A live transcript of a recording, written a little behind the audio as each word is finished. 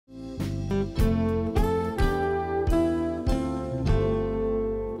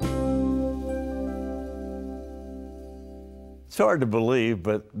It's hard to believe,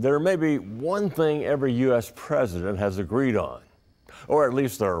 but there may be one thing every U.S. president has agreed on, or at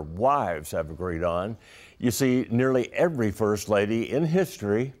least their wives have agreed on. You see, nearly every first lady in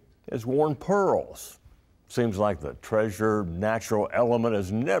history has worn pearls. Seems like the treasured natural element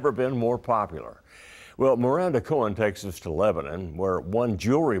has never been more popular. Well, Miranda Cohen takes us to Lebanon, where one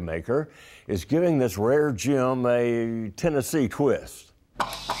jewelry maker is giving this rare gem a Tennessee twist.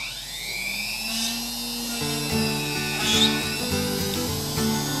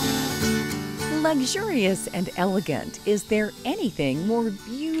 Luxurious and elegant, is there anything more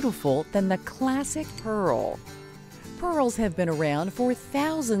beautiful than the classic pearl? Pearls have been around for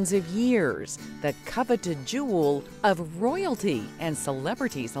thousands of years, the coveted jewel of royalty and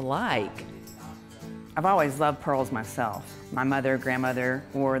celebrities alike. I've always loved pearls myself. My mother, grandmother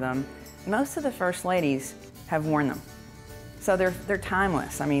wore them. Most of the first ladies have worn them. So they're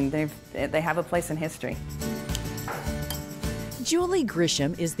timeless. I mean, they have a place in history. Julie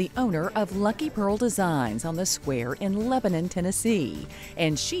Grisham is the owner of Lucky Pearl Designs on the Square in Lebanon, Tennessee,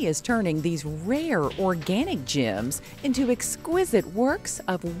 and she is turning these rare organic gems into exquisite works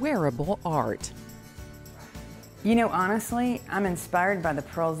of wearable art. You know, honestly, I'm inspired by the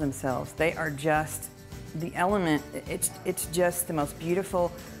pearls themselves. They are just the element. It's just the most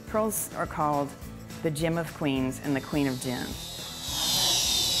beautiful. Pearls are called the Gem of Queens and the Queen of Gems.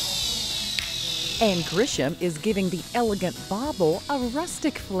 And Grisham is giving the elegant bauble a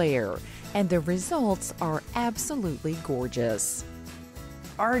rustic flair, and the results are absolutely gorgeous.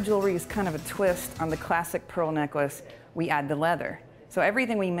 Our jewelry is kind of a twist on the classic pearl necklace. We add the leather. So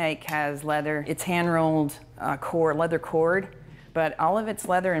everything we make has leather. It's hand-rolled leather cord, but all of it's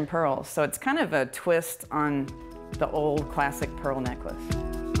leather and pearls. So it's kind of a twist on the old classic pearl necklace.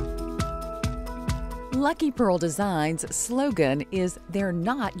 Lucky Pearl Designs' slogan is "They're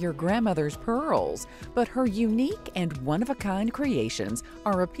not your grandmother's pearls," but her unique and one-of-a-kind creations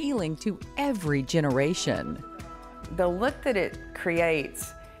are appealing to every generation. The look that it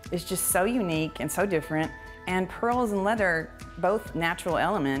creates is just so unique and so different, and pearls and leather, both natural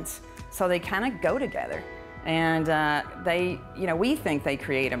elements, so they kind of go together. And we think they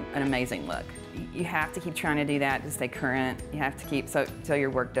create an amazing look. You have to keep trying to do that to stay current. You have to keep so your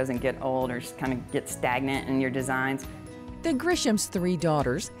work doesn't get old or just kind of get stagnant in your designs. The Grisham's 3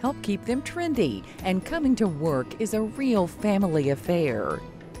 daughters help keep them trendy, and coming to work is a real family affair.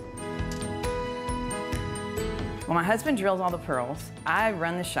 Well, my husband drills all the pearls. I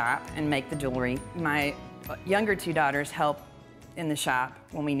run the shop and make the jewelry. My younger 2 daughters help in the shop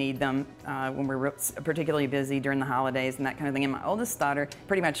when we need them, when we're particularly busy during the holidays and that kind of thing. And my oldest daughter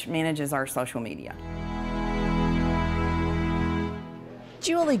pretty much manages our social media.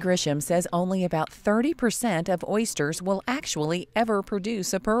 Julie Grisham says only about 30% of oysters will actually ever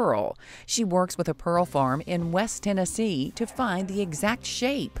produce a pearl. She works with a pearl farm in West Tennessee to find the exact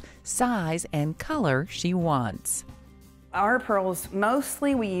shape, size, and color she wants. Our pearls,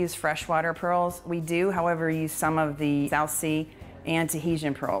 mostly we use freshwater pearls. We do, however, use some of the South Sea and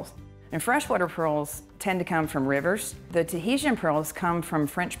Tahitian pearls. And freshwater pearls tend to come from rivers. The Tahitian pearls come from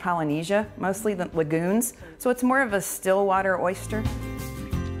French Polynesia, mostly the lagoons. So it's more of a still water oyster.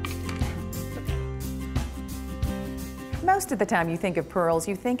 Most of the time you think of pearls,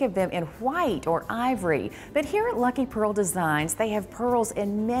 you think of them in white or ivory. But here at Lucky Pearl Designs, they have pearls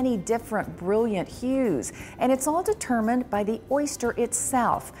in many different brilliant hues. And it's all determined by the oyster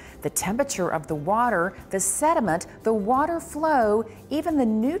itself, the temperature of the water, the sediment, the water flow, even the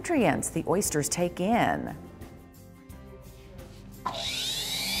nutrients the oysters take in.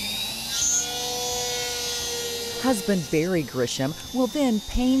 Husband Barry Grisham will then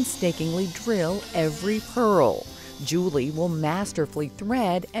painstakingly drill every pearl. Julie will masterfully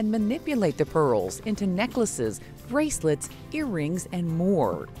thread and manipulate the pearls into necklaces, bracelets, earrings, and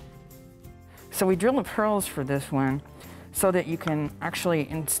more. So we drill the pearls for this one so that you can actually,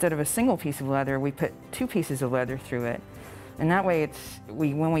 instead of a single piece of leather, we put 2 pieces of leather through it. And that way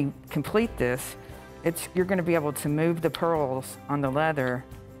when we complete this, you're going to be able to move the pearls on the leather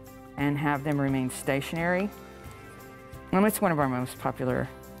and have them remain stationary. And it's one of our most popular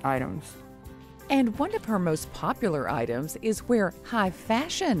items. And one of her most popular items is where high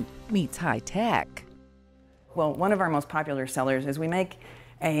fashion meets high tech. Well, one of our most popular sellers is we make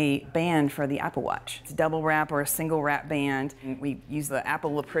a band for the Apple Watch. It's a double wrap or a single wrap band. We use the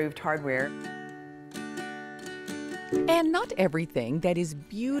Apple approved hardware. And not everything that is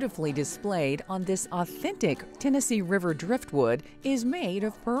beautifully displayed on this authentic Tennessee River driftwood is made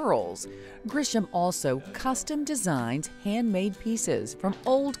of pearls. Grisham also custom designs handmade pieces from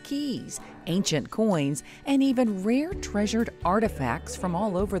old keys, ancient coins, and even rare treasured artifacts from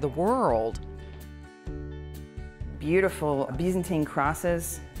all over the world. beautiful Byzantine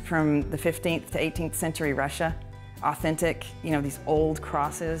crosses from the 15th to 18th century Russia. Authentic, these old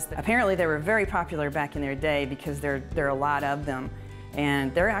crosses. Apparently they were very popular back in their day because there are a lot of them.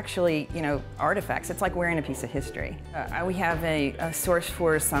 And they're actually, artifacts. It's like wearing a piece of history. We have a source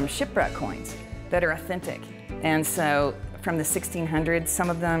for some shipwreck coins that are authentic. And so from the 1600s,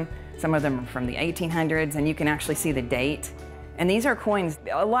 some of them are from the 1800s, and you can actually see the date. And these are coins,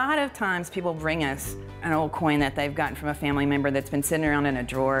 a lot of times people bring us an old coin that they've gotten from a family member that's been sitting around in a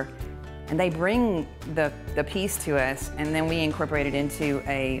drawer, and they bring the piece to us, and then we incorporate it into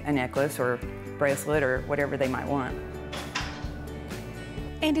a necklace or bracelet or whatever they might want.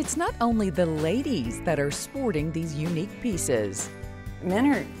 And it's not only the ladies that are sporting these unique pieces. Men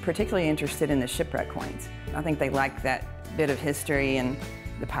are particularly interested in the shipwreck coins. I think they like that bit of history and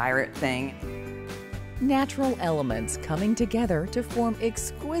the pirate thing. Natural elements coming together to form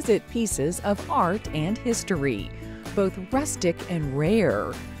exquisite pieces of art and history, both rustic and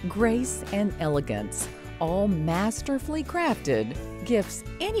rare, grace and elegance, all masterfully crafted, gifts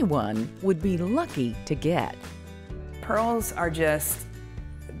anyone would be lucky to get. Pearls are just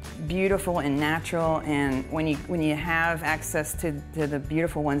beautiful and natural, and when you have access to the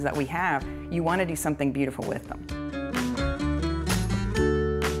beautiful ones that we have, you want to do something beautiful with them.